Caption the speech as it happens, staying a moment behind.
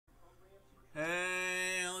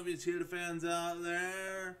of you cheetah fans out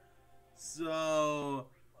there. So,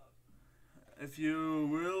 if you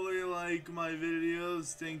really like my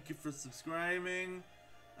videos, thank you for subscribing.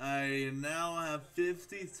 I now have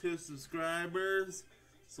 52 subscribers,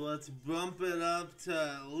 so let's bump it up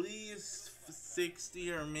to at least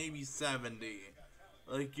 60 or maybe 70,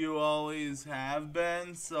 like you always have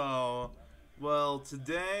been. So, well,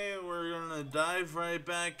 today we're gonna dive right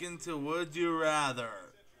back into Would You Rather.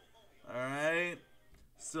 Alright?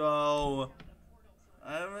 So,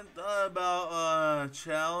 I haven't thought about a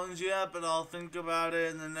challenge yet, but I'll think about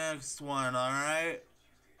it in the next one, alright?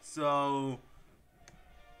 So,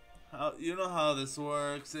 you know how this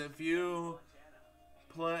works. If you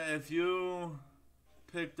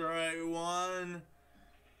pick the right one,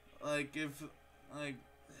 if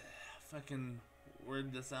I can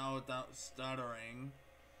word this out without stuttering,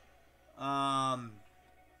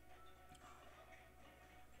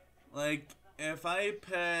 if I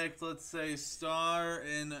picked, let's say, Star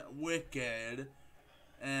in Wicked,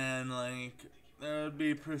 and there would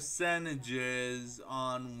be percentages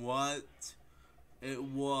on what it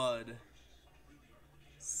would,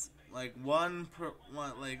 let's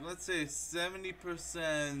say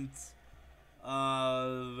 70%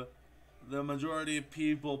 of the majority of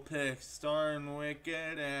people picked Star in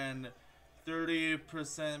Wicked, and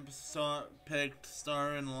 30% picked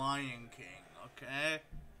Star in Lion King. Okay.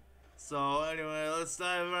 So anyway, let's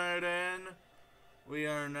dive right in. We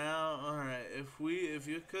are now, alright, if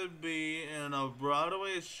you could be in a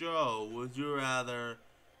Broadway show, would you rather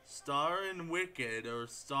star in Wicked or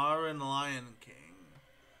star in Lion King?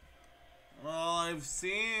 Well, I've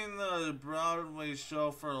seen the Broadway show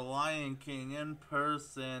for Lion King in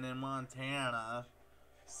person in Montana,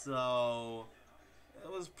 so it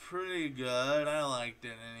was pretty good. I liked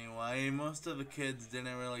it anyway. Most of the kids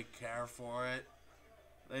didn't really care for it.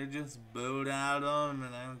 They just booed at them,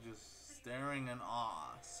 and I'm just staring in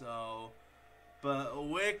awe. So, but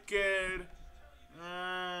Wicked,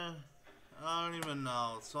 I don't even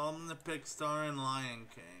know. So I'm gonna pick Star in Lion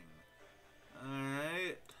King.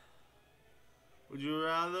 Alright. Would you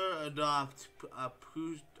rather adopt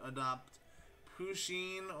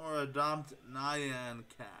Pusheen or adopt Nyan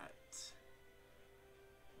Cat?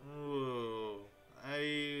 Ooh,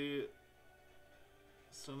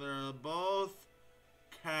 so they're both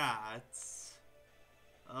cats.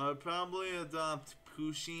 I would probably adopt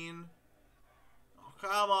Pusheen. Oh,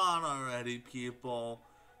 come on already, people.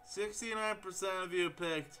 69% of you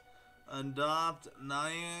picked adopt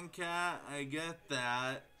Nyan Cat. I get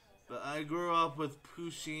that. But I grew up with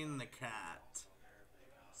Pusheen the cat.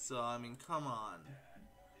 So, I mean, come on.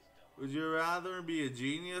 Would you rather be a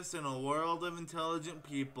genius in a world of intelligent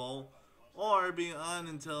people, or be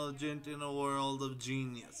unintelligent in a world of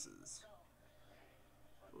geniuses?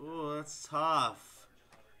 Ooh, that's tough.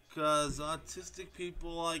 Because autistic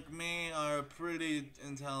people like me are pretty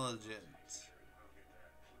intelligent.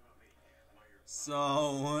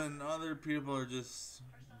 So, and other people are just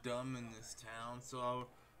dumb in this town. So, I'll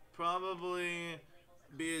probably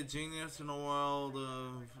be a genius in a world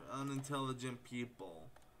of unintelligent people.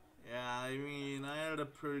 Yeah, I mean, I had a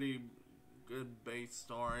pretty good base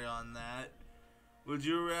story on that. Would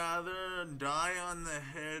you rather die on the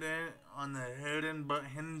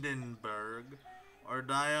Hindenburg, or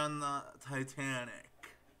die on the Titanic?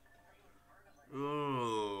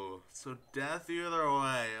 Ooh, so death either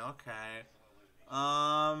way. Okay.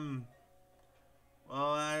 Well,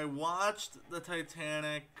 I watched the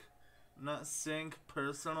Titanic not sink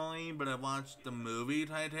personally, but I watched the movie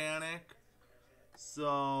Titanic.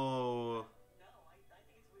 So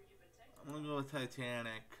I'm gonna go with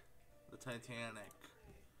Titanic. The Titanic.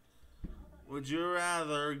 Would you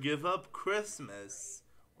rather give up Christmas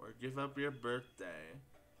or give up your birthday?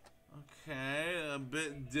 Okay, a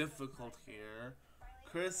bit difficult here.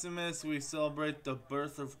 Christmas, we celebrate the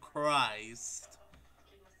birth of Christ,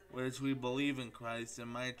 which we believe in Christ in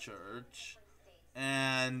my church.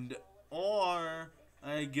 Or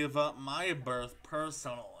I give up my birth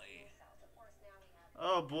personally.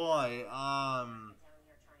 Oh boy,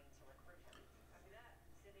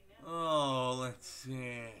 let's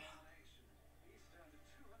see.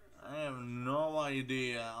 I have no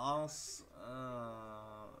idea. Oh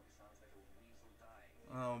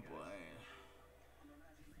boy.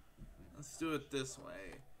 Let's do it this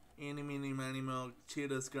way. Eeny, meeny, miny, mo,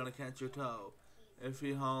 cheetah's gonna catch your toe. If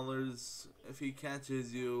he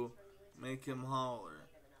catches you, make him holler.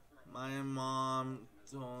 My mom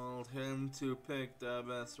told him to pick the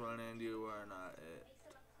best one, and you were not it.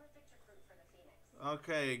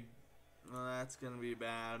 Okay, well, that's gonna be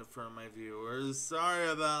bad for my viewers. Sorry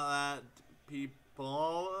about that,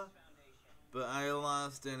 people. but I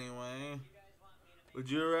lost anyway. Would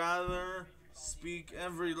you rather speak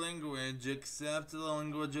every language except the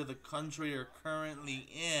language of the country you're currently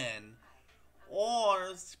in,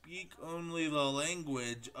 or speak only the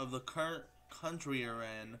language of the current country you're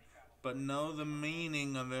in, but know the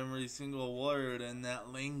meaning of every single word in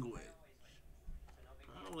that language?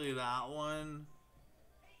 Probably that one.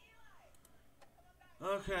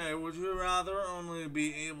 Okay, would you rather only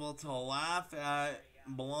be able to laugh at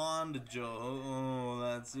blonde jokes? Oh,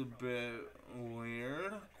 that's a bit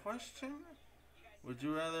weird question. Would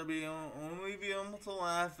you rather only be able to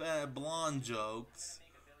laugh at blonde jokes,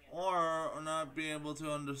 or not be able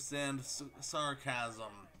to understand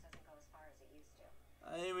sarcasm?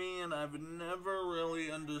 I mean, I've never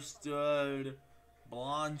really understood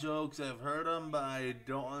blonde jokes. I've heard them, but I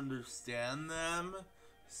don't understand them.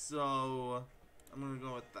 So, I'm gonna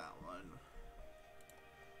go with that one.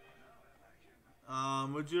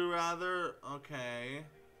 Would you rather... Okay.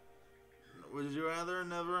 Would you rather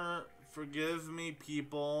never forgive me,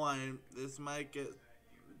 people? This might get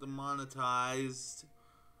demonetized.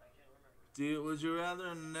 Would you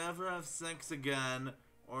rather never have sex again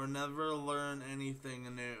or never learn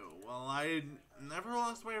anything new? Well, I never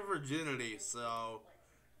lost my virginity, so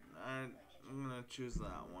I'm gonna choose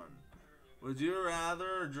that one. Would you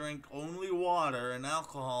rather drink only water and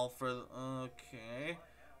alcohol for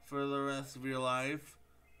the rest of your life,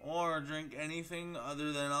 or drink anything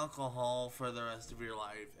other than alcohol for the rest of your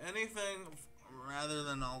life? Anything rather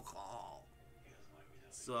than alcohol.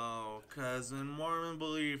 So, because in Mormon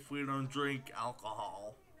belief, we don't drink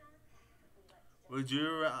alcohol. Would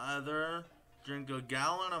you rather drink a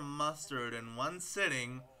gallon of mustard in one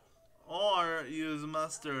sitting, or use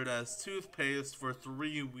mustard as toothpaste for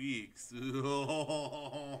 3 weeks?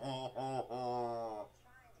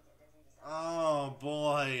 Oh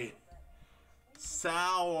boy.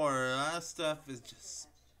 Sour. That stuff is just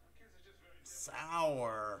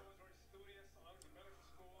sour.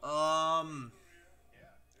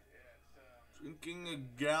 Drinking a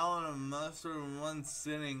gallon of mustard in one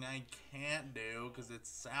sitting, I can't do because it's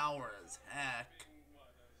sour as heck.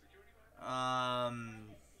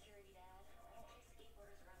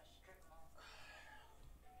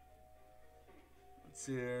 Let's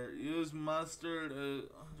see here. Use mustard.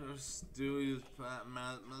 Use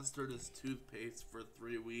mustard as toothpaste for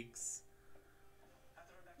 3 weeks.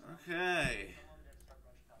 Okay.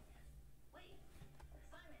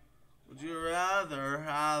 Would you rather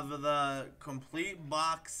have the complete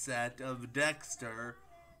box set of Dexter,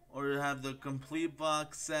 or have the complete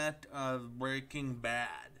box set of Breaking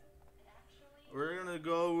Bad? We're gonna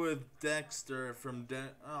go with Dexter from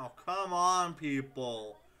Oh, come on,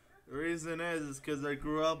 people. The reason is because I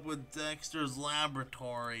grew up with Dexter's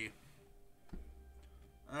Laboratory.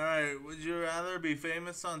 Alright, would you rather be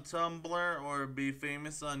famous on Tumblr or be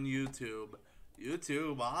famous on YouTube?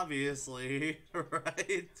 YouTube, obviously,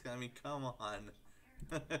 right? I mean, come on.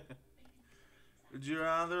 Would you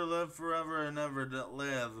rather live forever or never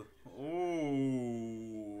live?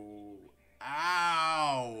 Ooh.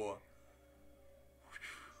 Ow.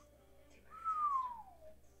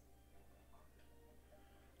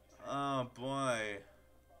 Oh, boy.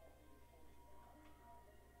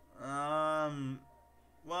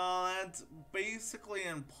 Well, that's basically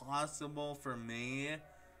impossible for me.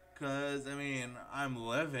 Because, I mean, I'm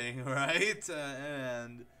living, right?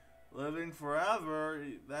 And living forever,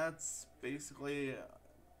 that's basically,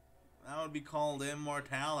 that would be called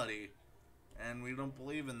immortality. And we don't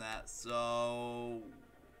believe in that, so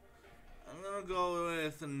I'm gonna go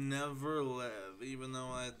with never live, even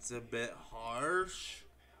though it's a bit harsh.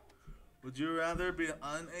 Would you rather be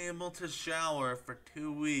unable to shower for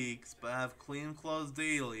 2 weeks but have clean clothes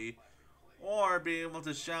daily, or be able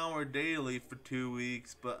to shower daily for 2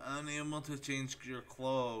 weeks but unable to change your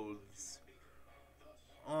clothes?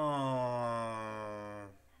 Oh.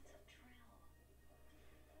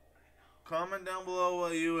 Comment down below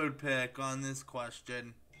what you would pick on this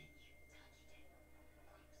question.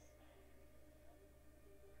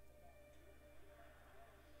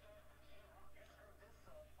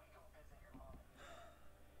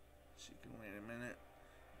 She can wait a minute.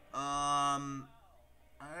 I'm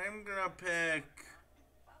gonna pick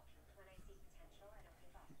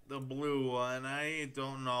the blue one. I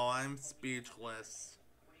don't know. I'm speechless.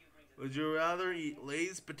 Would you rather eat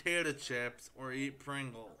Lay's potato chips or eat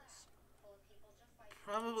Pringles?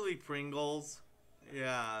 Probably Pringles.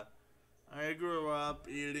 Yeah. I grew up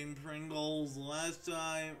eating Pringles.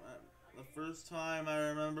 The first time I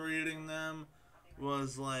remember eating them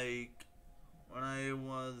was like when I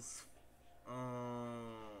was,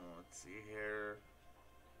 let's see here.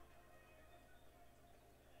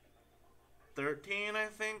 13, I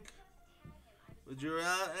think. Would you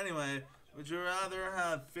rather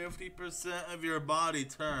have 50% of your body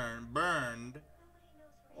burned,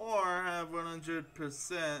 or have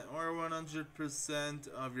 100%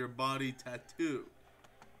 of your body tattooed?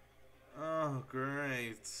 Oh,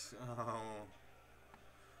 great. Oh.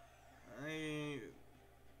 I'm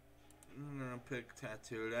gonna pick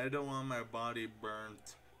tattooed. I don't want my body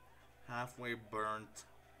burnt. Halfway burnt.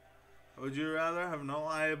 Would you rather have no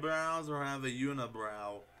eyebrows or have a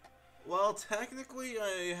unibrow? Well, technically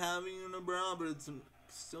I have a unibrow, but it's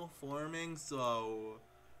still forming, so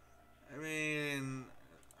I mean,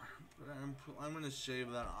 I'm gonna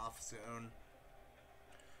shave that off soon.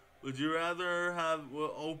 Would you rather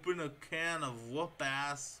open a can of whoop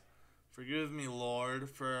ass, forgive me Lord,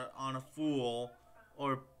 on a fool,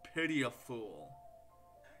 or pity a fool?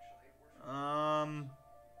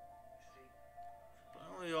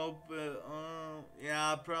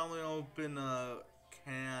 Probably open a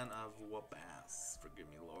can of whoop ass, forgive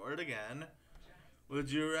me Lord, again.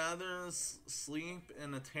 Would you rather sleep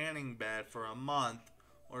in a tanning bed for a month,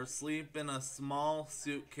 or sleep in a small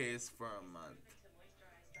suitcase for a month?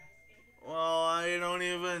 Well, I don't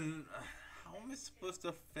even... How am I supposed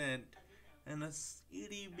to fit in a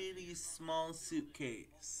itty bitty small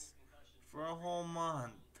suitcase for a whole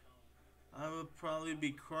month? I would probably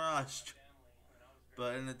be crushed.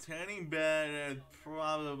 But in a tanning bed, I'd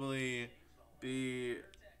probably be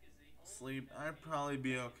I'd probably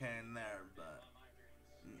be okay in there,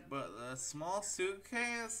 but a small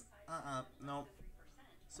suitcase? Nope.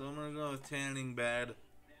 So I'm gonna go with tanning bed.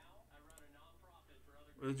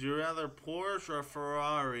 Would you rather Porsche or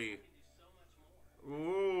Ferrari?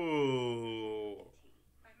 Ooh.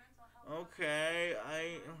 Okay,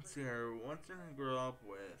 let's see here. What did I grow up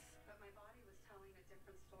with?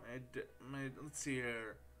 Let's see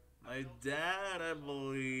here. My dad, I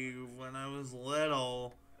believe, when I was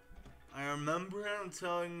little, I remember him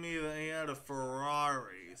telling me that he had a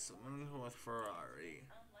Ferrari, so I'm gonna go with Ferrari.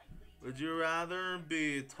 Would you rather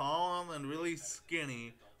be tall and really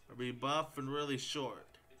skinny, or be buff and really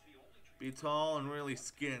short? Be tall and really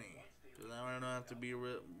skinny, because now I don't have to be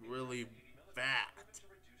really fat.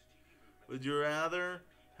 Would you rather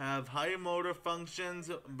have high motor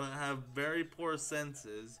functions but have very poor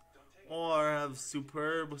senses, or have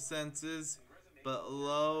superb senses but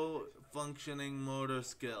low functioning motor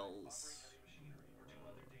skills?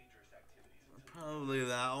 Probably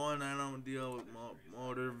that one. I don't deal with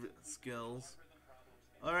motor skills.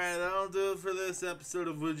 Alright, that'll do it for this episode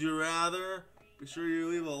of Would You Rather. Be sure you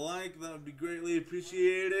leave a like, that would be greatly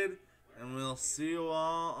appreciated. And we'll see you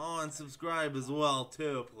all. Oh, and subscribe as well,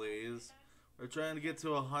 too, please. We're trying to get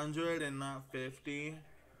to 100 and not 50.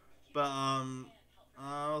 But,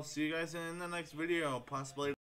 I'll see you guys in the next video, possibly.